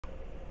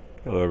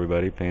Hello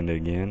everybody, Panda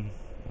again.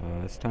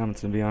 This time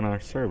it's going to be on our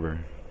server.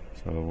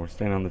 So we're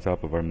staying on the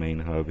top of our main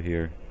hub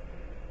here.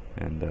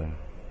 And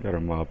got our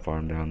mob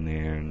farm down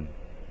there and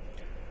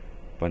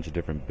a bunch of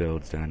different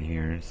builds down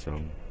here. So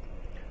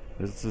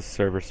this is the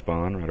server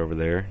spawn right over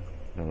there,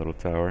 that little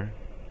tower.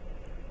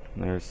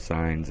 And there's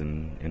signs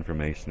and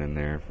information in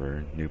there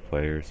for new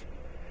players.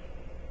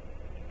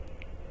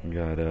 We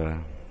got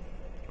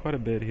quite a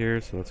bit here,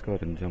 so let's go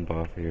ahead and jump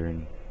off here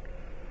and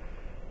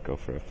go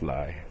for a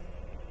fly.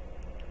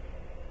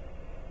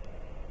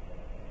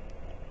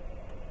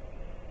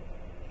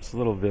 This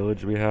little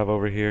village we have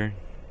over here,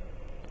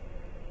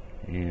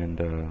 and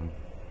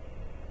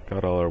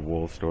got all our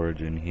wool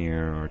storage in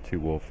here, our 2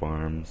 wool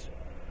farms.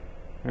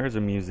 There's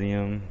a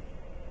museum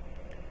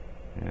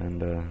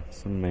and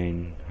some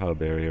main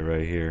hub area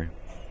right here.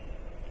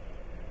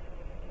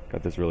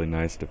 Got this really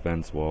nice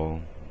defense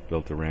wall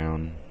built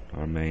around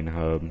our main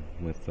hub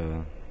with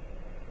some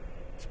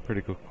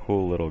pretty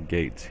cool little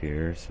gates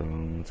here. So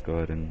let's go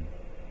ahead and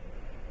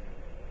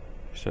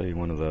show you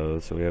one of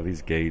those. So we have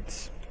these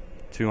gates,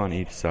 2 on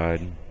each side,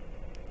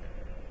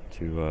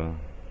 to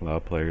allow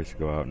players to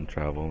go out and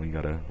travel. We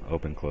got a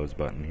open close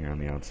button here on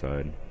the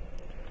outside.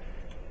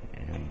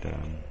 And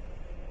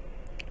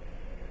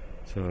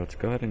so let's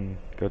go ahead and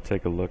go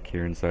take a look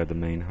here inside the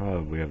main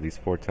hub. We have these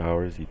 4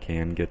 towers. You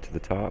can get to the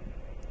top,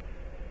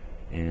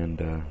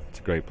 and it's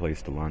a great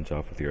place to launch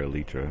off with your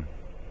elytra.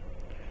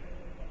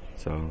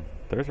 So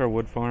there's our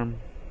wood farm,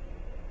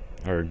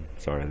 or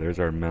sorry, there's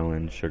our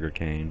melon,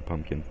 sugarcane,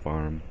 pumpkin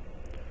farm.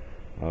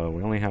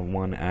 We only have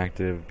 1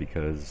 active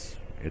because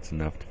it's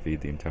enough to feed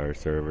the entire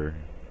server.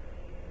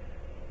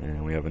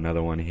 And we have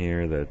another one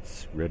here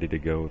that's ready to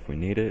go if we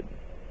need it.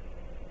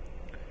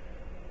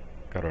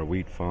 Got our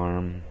wheat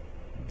farm.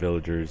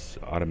 Villagers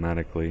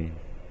automatically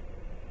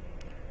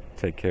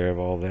take care of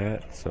all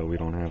that, so we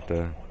don't have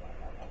to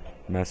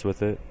mess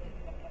with it.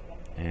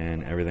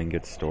 And everything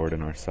gets stored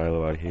in our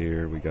silo out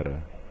here. We got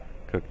a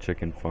cooked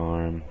chicken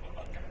farm.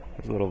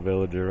 There's a little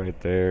villager right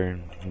there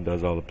who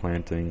does all the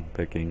planting,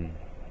 picking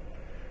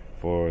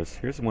for us.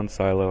 Here's one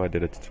silo. I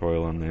did a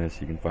tutorial on this.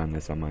 You can find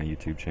this on my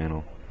YouTube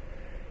channel.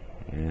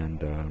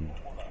 And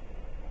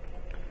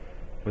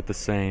with the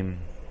same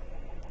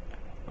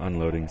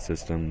unloading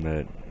system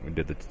that we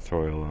did the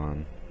tutorial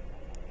on.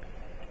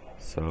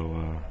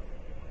 So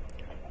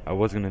I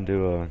was going to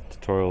do a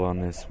tutorial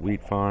on this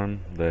wheat farm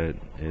that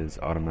is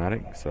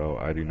automatic, so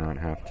I do not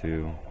have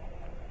to.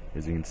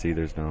 As you can see,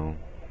 there's no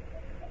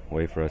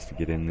way for us to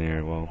get in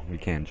there. Well, we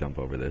can jump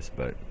over this,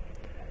 but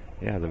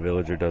yeah, the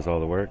villager does all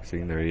the work.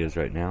 See, there he is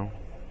right now.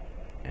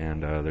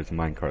 And there's a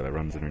minecart that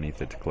runs underneath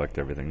it to collect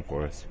everything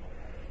for us.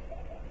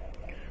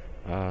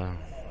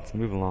 Let's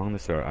move along.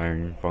 This is our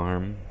iron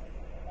farm.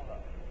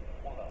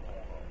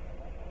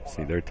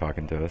 See, they're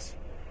talking to us.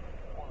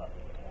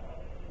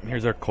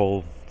 Here's our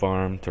coal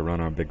farm to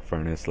run our big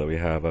furnace that we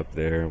have up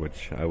there,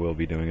 which I will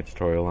be doing a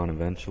tutorial on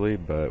eventually,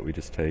 but we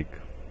just take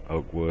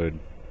oak wood,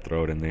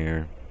 throw it in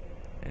there,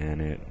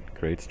 and it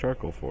creates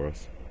charcoal for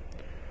us.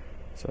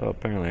 So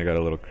apparently I got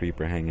a little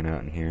creeper hanging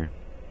out in here.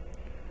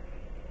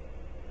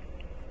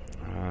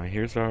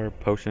 Here's our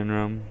potion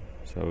room,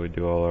 so we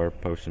do all our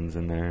potions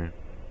in there.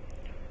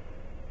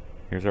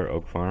 Here's our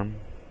oak farm.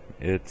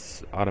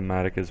 It's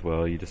automatic as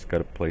well. You just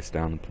gotta place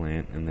down the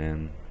plant, and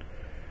then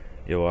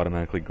it'll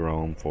automatically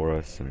grow them for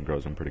us, and it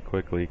grows them pretty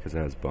quickly because it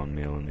has bone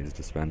meal in these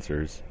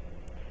dispensers.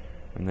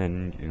 And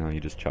then, you know, you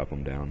just chop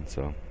them down.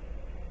 So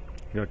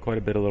you got quite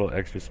a bit of little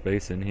extra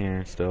space in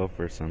here still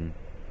for some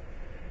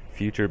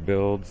future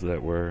builds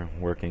that we're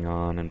working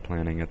on and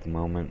planning at the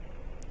moment.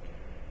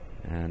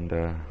 And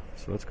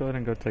so let's go ahead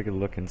and go take a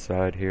look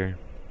inside here.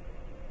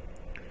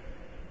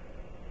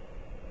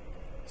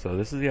 So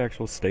this is the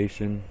actual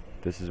station.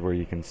 This is where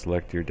you can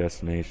select your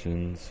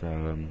destinations.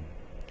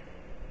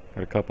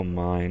 Got a couple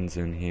mines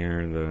in here,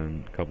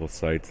 a couple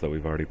sites that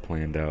we've already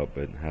planned out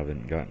but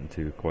haven't gotten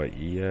to quite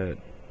yet.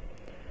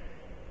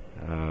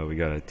 We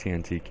got a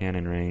TNT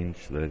cannon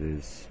range that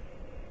is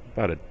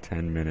about a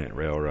 10-minute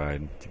rail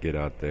ride to get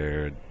out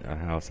there. A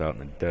house out in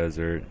the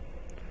desert.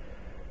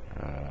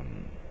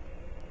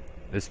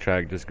 This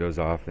track just goes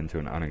off into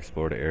an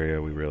unexplored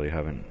area. We really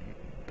haven't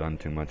done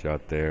too much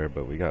out there,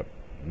 but we got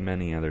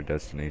many other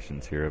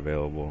destinations here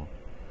available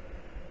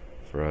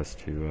for us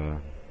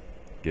to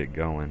get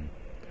going.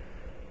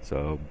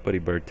 So Buddy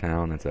Bird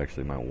Town, that's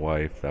actually my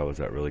wife. That was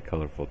that really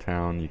colorful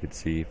town you could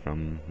see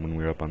from when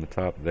we were up on the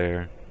top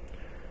there.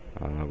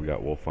 We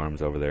got wool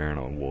farms over there and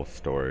a wool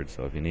storage,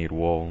 so if you need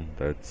wool,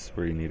 that's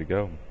where you need to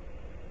go.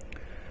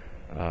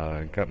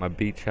 Got my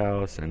beach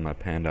house and my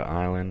Panda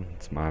Island.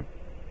 It's my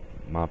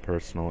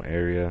personal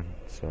area,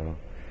 so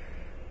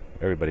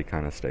everybody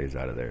kind of stays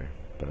out of there.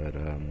 But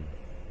a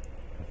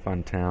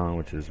fun town,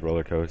 which is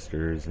roller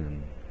coasters,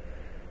 and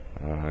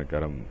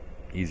got a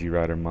Easy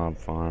Rider mob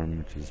farm,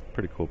 which is a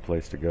pretty cool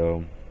place to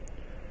go.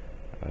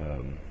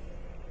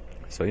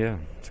 So yeah,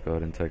 let's go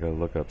ahead and take a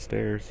look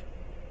upstairs.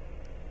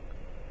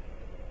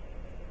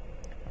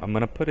 I'm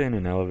gonna put in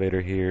an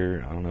elevator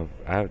here. I don't know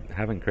if I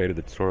haven't created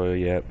the tutorial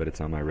yet, but it's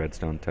on my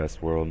redstone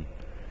test world,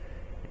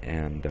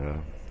 and I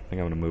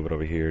think I'm gonna move it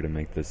over here to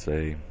make this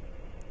a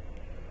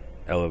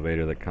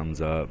elevator that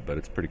comes up. But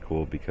it's pretty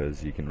cool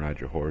because you can ride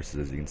your horses.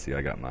 As you can see,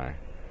 I got my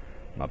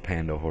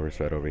panda horse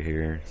right over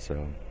here,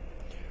 so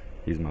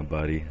he's my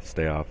buddy.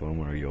 Stay off him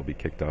or you'll be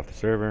kicked off the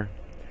server,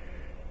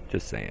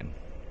 just saying.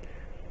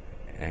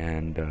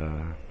 And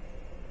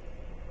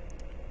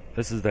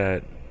this is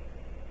that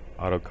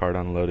auto cart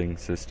unloading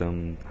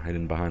system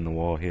hidden behind the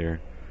wall here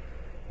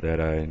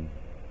that I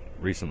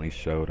recently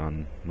showed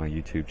on my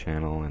YouTube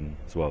channel, and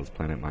as well as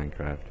Planet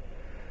Minecraft.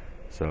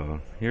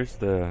 So here's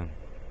the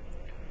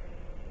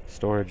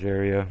storage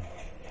area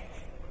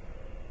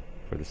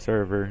for the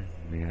server.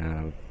 We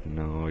have, you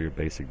know, all your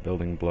basic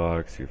building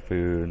blocks, your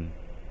food,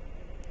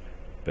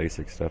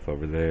 basic stuff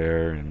over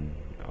there, and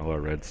all our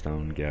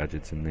redstone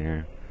gadgets in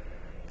there.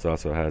 It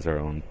also has our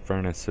own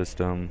furnace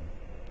system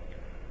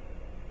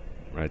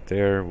right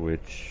there,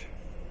 which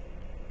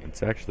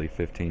it's actually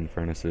 15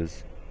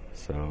 furnaces,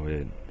 so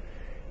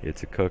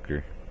it's a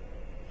cooker.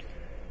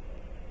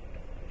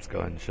 Let's go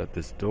ahead and shut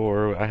this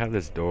door. I have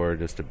this door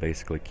just to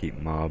basically keep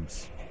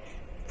mobs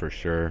for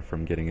sure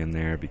from getting in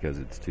there because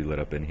it's too lit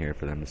up in here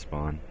for them to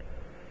spawn.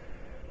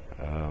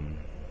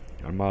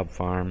 Our mob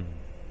farm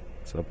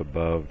is up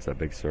above. It's that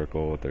big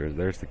circle.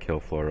 There's the kill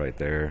floor right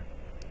there.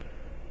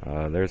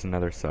 There's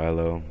another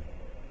silo.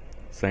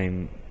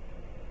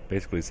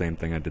 Basically same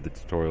thing I did the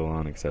tutorial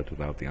on, except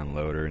without the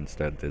unloader.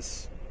 Instead,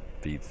 this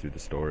feeds through the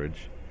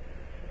storage.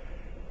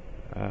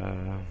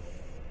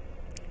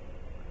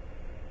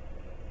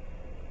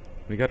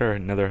 We got our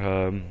nether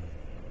hub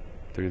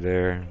through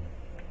there.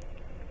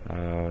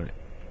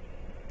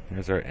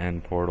 Here's our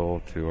end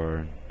portal to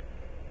our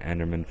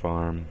Enderman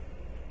farm.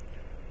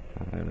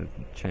 The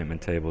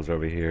enchantment tables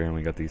over here, and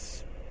we got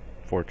these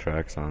 4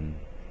 tracks on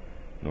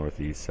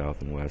northeast,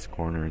 south, and west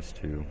corners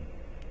to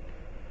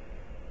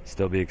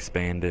still be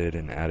expanded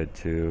and added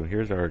to.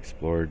 Here's our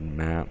explored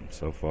map.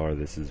 So far,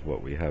 this is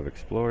what we have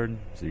explored.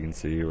 So you can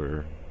see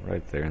we're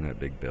right there in that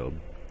big build.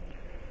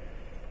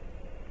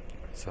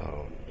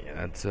 So yeah,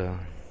 that's a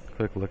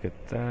quick look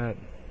at that.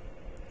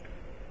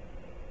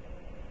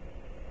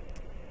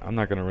 I'm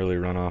not going to really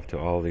run off to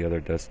all the other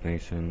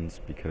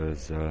destinations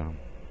because I'm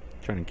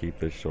trying to keep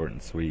this short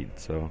and sweet.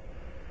 So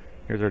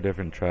here's our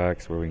different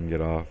tracks where we can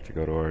get off to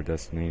go to our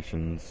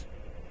destinations.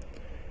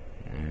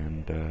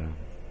 And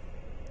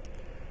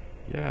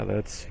yeah,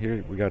 that's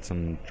here. We got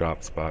some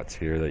drop spots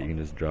here that you can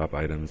just drop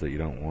items that you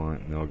don't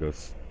want, and they'll go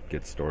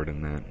get stored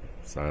in that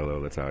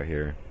silo that's out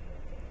here.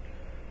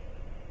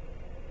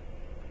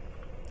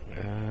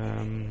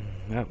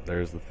 Yep,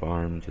 there's the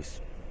farm,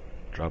 just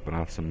dropping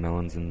off some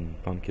melons and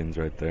pumpkins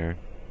right there.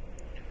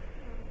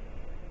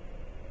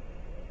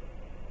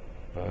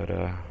 But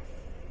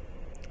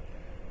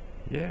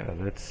yeah,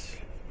 that's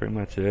pretty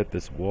much it.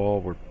 This wall,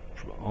 we're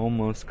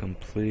almost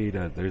complete.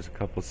 There's a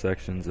couple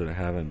sections that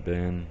haven't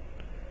been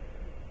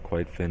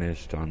quite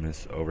finished on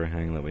this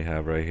overhang that we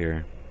have right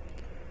here.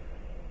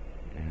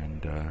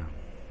 And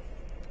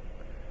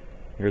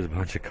here's a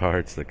bunch of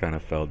carts that kind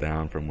of fell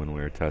down from when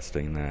we were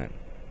testing that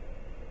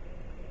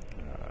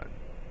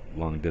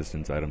long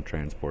distance item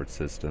transport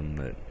system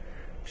that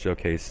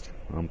showcased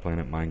on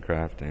Planet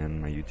Minecraft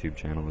and my YouTube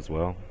channel as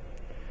well.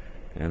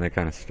 And they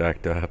kind of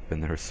stacked up,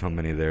 and there were so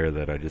many there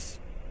that I just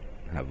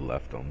have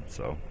left them.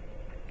 So,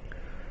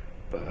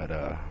 but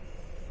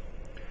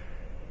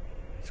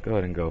let's go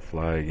ahead and go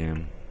fly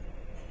again.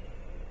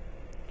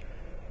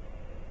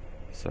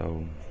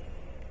 So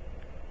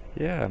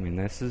yeah, I mean,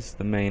 this is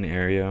the main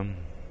area,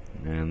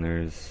 and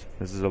this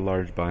is a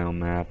large biome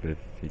map if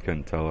you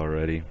couldn't tell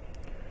already.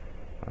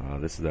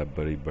 This is that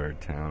Buddy Bird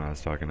town I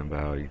was talking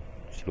about.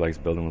 She likes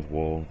building with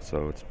wool,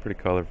 so it's pretty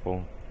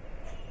colorful.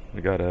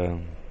 We got a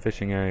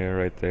fishing area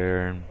right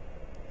there,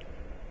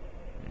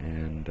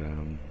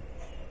 and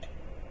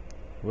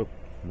whoop,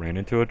 ran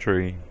into a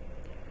tree.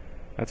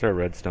 That's our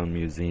redstone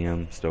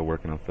museum. Still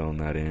working on filling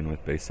that in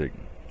with basic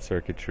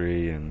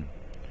circuitry, and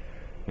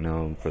you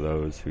know, for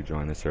those who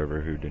join the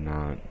server who do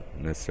not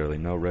necessarily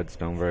know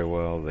redstone very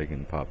well, they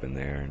can pop in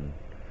there and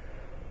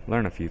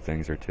learn a few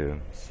things or two.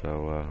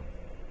 So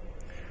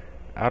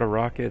out of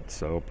rocket,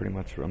 so pretty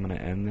much I'm going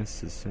to end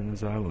this as soon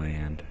as I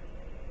land.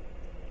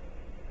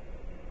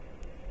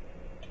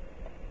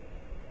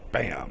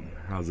 Bam!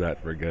 How's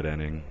that for a good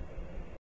ending?